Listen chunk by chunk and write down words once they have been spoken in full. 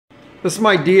This is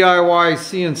my DIY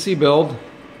CNC build.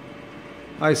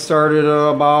 I started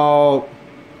about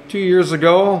 2 years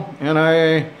ago, and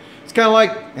it's kind of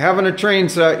like having a train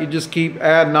set. You just keep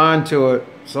adding on to it.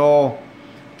 So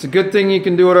it's a good thing you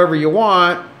can do whatever you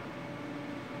want,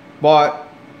 but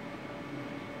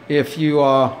if you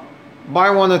buy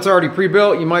one that's already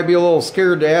pre-built, you might be a little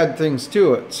scared to add things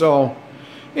to it. So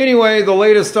anyway, the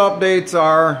latest updates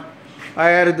are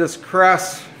I added this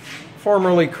crest,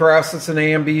 formerly crest. It's an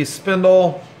AMB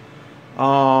spindle.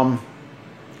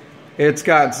 It's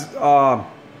got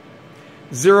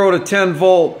 0 to 10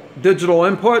 volt digital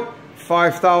input,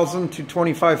 5,000 to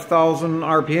 25,000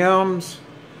 RPMs.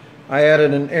 I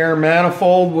added an air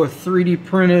manifold with 3D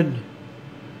printed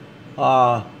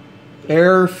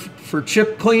air for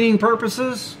chip cleaning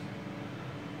purposes.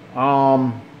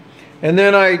 And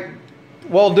then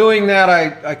while doing that,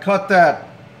 I cut that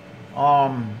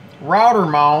router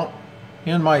mount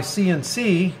in my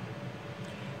CNC,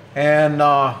 and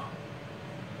it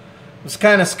was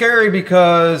kind of scary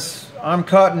because I'm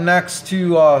cutting next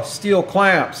to steel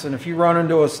clamps, and if you run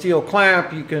into a steel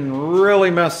clamp, you can really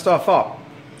mess stuff up.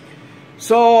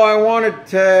 So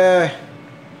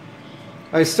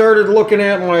I started looking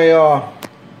at my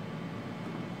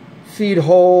feed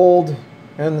hold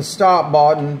and the stop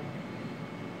button,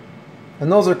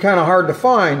 and those are kind of hard to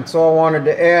find, so I wanted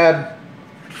to add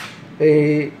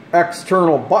a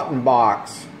external button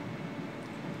box.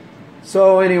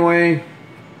 So anyway,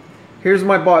 here's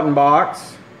my button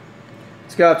box.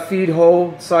 It's got feed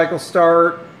hold, cycle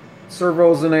start,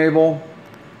 servos enable,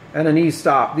 and an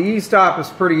e-stop. The e-stop is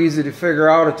pretty easy to figure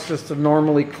out. It's just a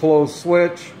normally closed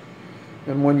switch,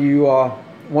 and when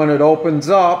it opens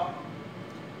up,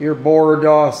 your board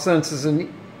senses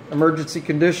an emergency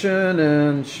condition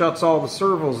and shuts all the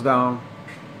servos down.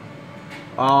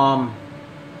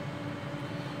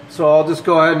 So I'll just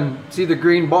go ahead and see the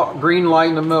green light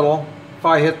in the middle. If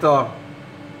I hit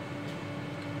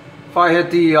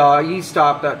the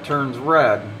e-stop, that turns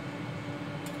red.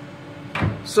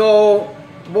 So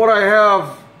what I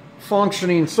have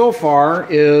functioning so far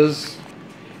is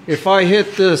if I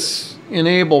hit this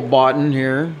enable button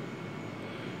here,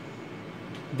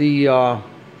 the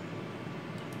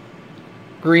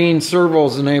green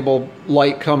servos enable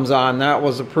light comes on. That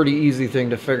was a pretty easy thing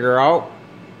to figure out.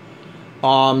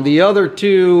 The other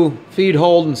two, feed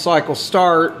hold and cycle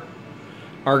start,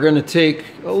 are going to take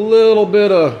a little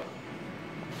bit of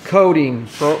coding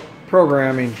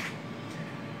programming.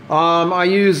 I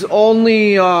use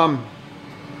only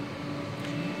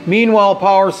Meanwhile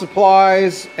power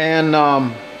supplies, and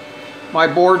my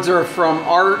boards are from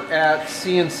Art at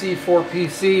CNC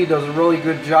 4PC. Does a really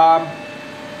good job.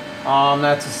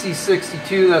 That's a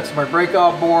C62. That's my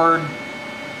breakout board.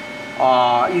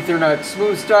 Ethernet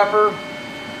smooth stepper.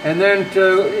 And then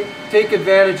to take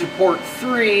advantage of port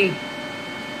 3,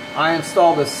 I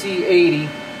installed a C80,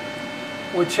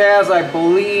 which has, I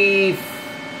believe,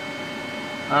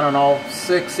 I don't know,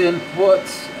 6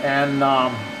 inputs and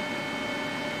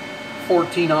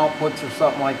 14 outputs or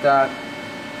something like that.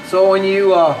 So when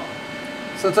you,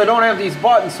 since I don't have these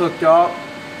buttons hooked up,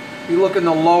 you look in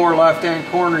the lower left hand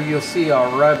corner, you'll see a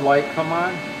red light come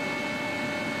on.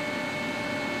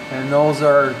 And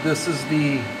this is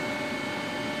the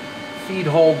feed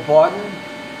hold button. I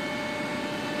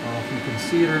don't know if you can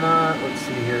see it or not. Let's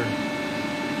see here.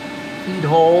 Feed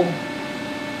hold,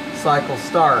 cycle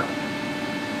start.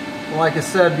 Like I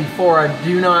said before, I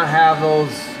do not have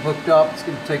those hooked up. It's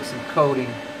going to take some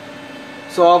coding.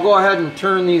 So I'll go ahead and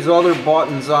turn these other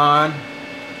buttons on,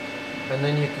 and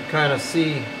then you can kind of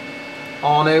see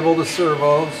I'll enable the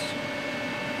servos,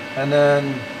 and then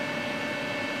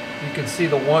you can see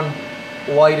the one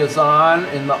light is on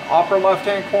in the upper left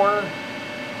hand corner.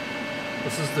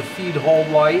 This is the feed hold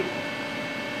light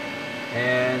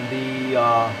and the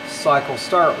cycle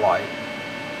start light.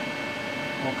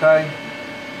 Okay,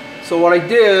 so what I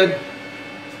did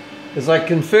is I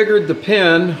configured the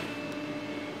pin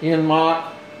in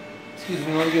Mach, excuse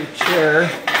me, let me get a chair.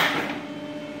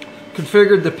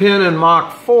 Configured the pin in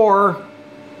Mach 4,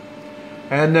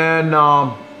 and then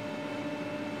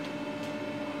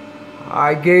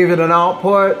I gave it an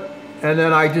output, and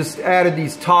then I just added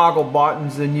these toggle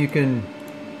buttons, and you can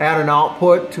add an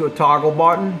output to a toggle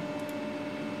button.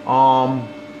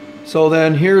 So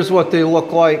then here's what they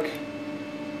look like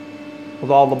with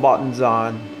all the buttons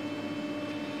on.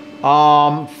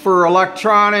 For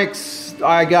electronics,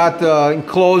 I got the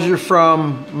enclosure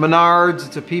from Menards.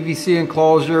 It's a PVC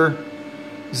enclosure,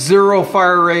 0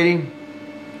 fire rating,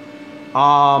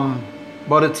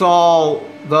 but it's all,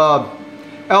 the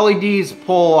LEDs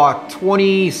pull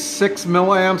 26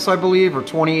 milliamps, I believe, or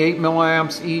 28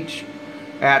 milliamps each.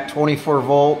 at 24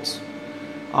 volts.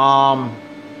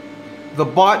 The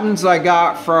buttons I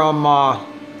got from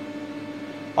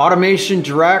Automation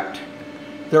Direct,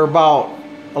 they're about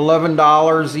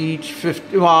 $11 each.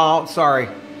 Well, sorry,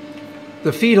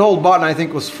 the feed hold button I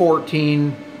think was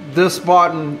 $14. This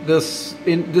button, this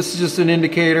is just an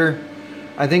indicator,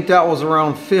 I think that was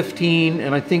around $15,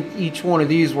 and I think each one of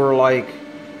these were like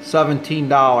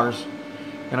 $17.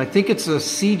 And I think it's a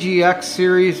CGX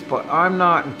series, but I'm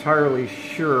not entirely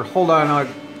sure. Hold on, I'll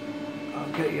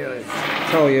get you,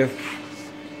 tell you.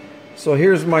 So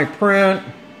here's my print.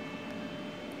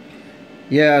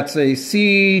 Yeah, it's a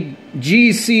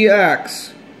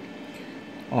GCX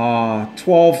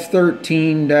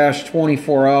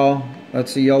 1213-24L.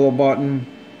 That's the yellow button.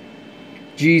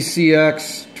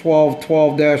 GCX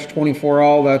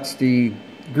 1212-24L. That's the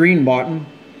green button.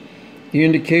 The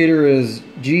indicator is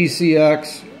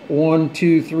GCX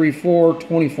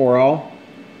 1234-24L.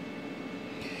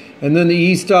 And then the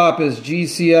E-stop is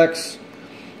GCX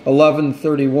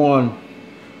 1131.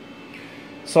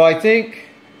 So I think,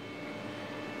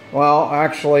 well,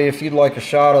 actually, if you'd like a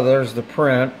shot of, there's the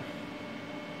print.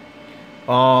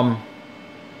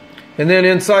 And then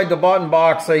inside the button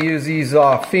box, I use these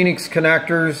Phoenix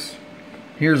connectors.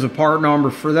 Here's a part number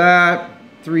for that,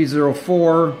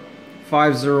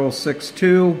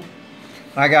 304-5062.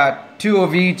 I got 2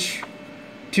 of each,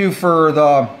 2 for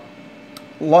the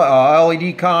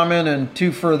LED common and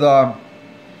 2 for the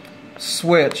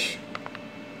switch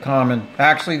common.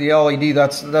 Actually, the LED,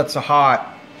 that's a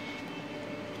hot.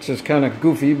 It's just kind of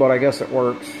goofy, but I guess it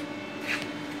works.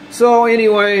 So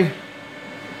anyway,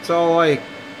 so like,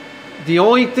 the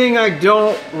only thing I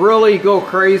don't really go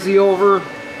crazy over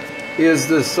is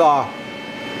this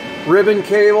ribbon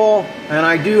cable, and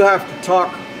I do have to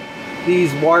tuck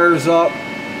these wires up.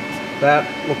 That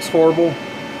looks horrible,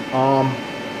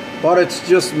 but it's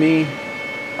just me.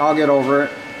 I'll get over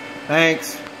it.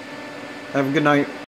 Thanks. Have a good night.